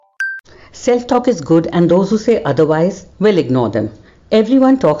Self-talk is good, and those who say otherwise will ignore them.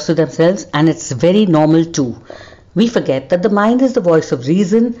 Everyone talks to themselves, and it's very normal too. We forget that the mind is the voice of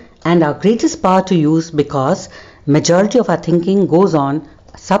reason and our greatest power to use because majority of our thinking goes on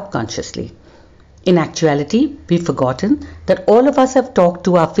subconsciously. In actuality, we've forgotten that all of us have talked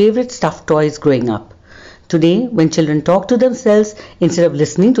to our favorite stuffed toys growing up. Today, when children talk to themselves instead of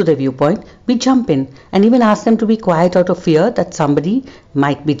listening to their viewpoint, we jump in and even ask them to be quiet out of fear that somebody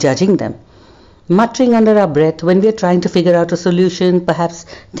might be judging them. Muttering under our breath when we are trying to figure out a solution, perhaps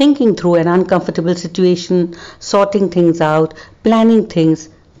thinking through an uncomfortable situation, sorting things out, planning things,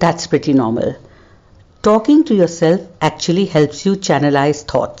 that's pretty normal. Talking to yourself actually helps you channelize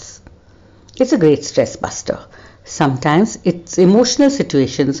thoughts. It's a great stress buster. Sometimes it's emotional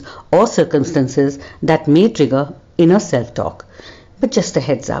situations or circumstances that may trigger inner self-talk. But just a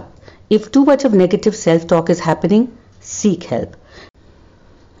heads up, if too much of negative self-talk is happening, seek help.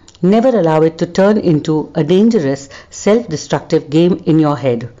 Never allow it to turn into a dangerous, self-destructive game in your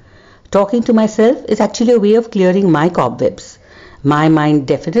head. Talking to myself is actually a way of clearing my cobwebs. My mind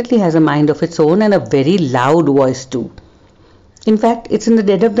definitely has a mind of its own and a very loud voice too. In fact, it's in the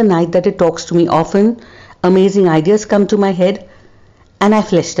dead of the night that it talks to me often. Amazing ideas come to my head and I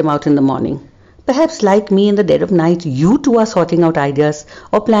flesh them out in the morning. Perhaps like me in the dead of night, you too are sorting out ideas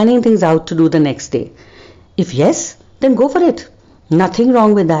or planning things out to do the next day. If yes, then go for it. Nothing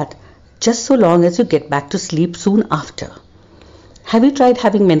wrong with that, just so long as you get back to sleep soon after. Have you tried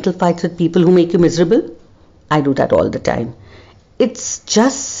having mental fights with people who make you miserable? I do that all the time. It's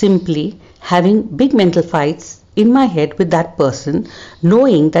just simply having big mental fights in my head with that person,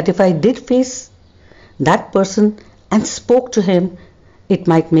 knowing that if I did face that person and spoke to him, it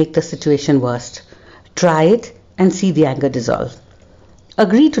might make the situation worse. Try it and see the anger dissolve.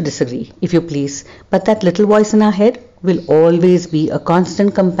 Agree to disagree, if you please, but that little voice in our head will always be a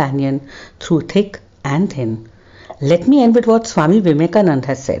constant companion through thick and thin. Let me end with what Swami Vivekananda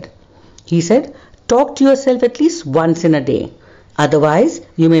has said. He said, talk to yourself at least once in a day. Otherwise,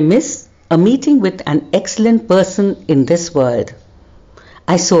 you may miss a meeting with an excellent person in this world.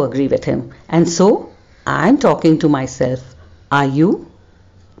 I so agree with him. And so, I'm talking to myself. Are you?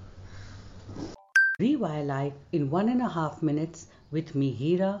 Rewire Life in 1.5 minutes with me,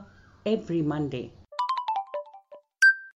 Hira, every Monday.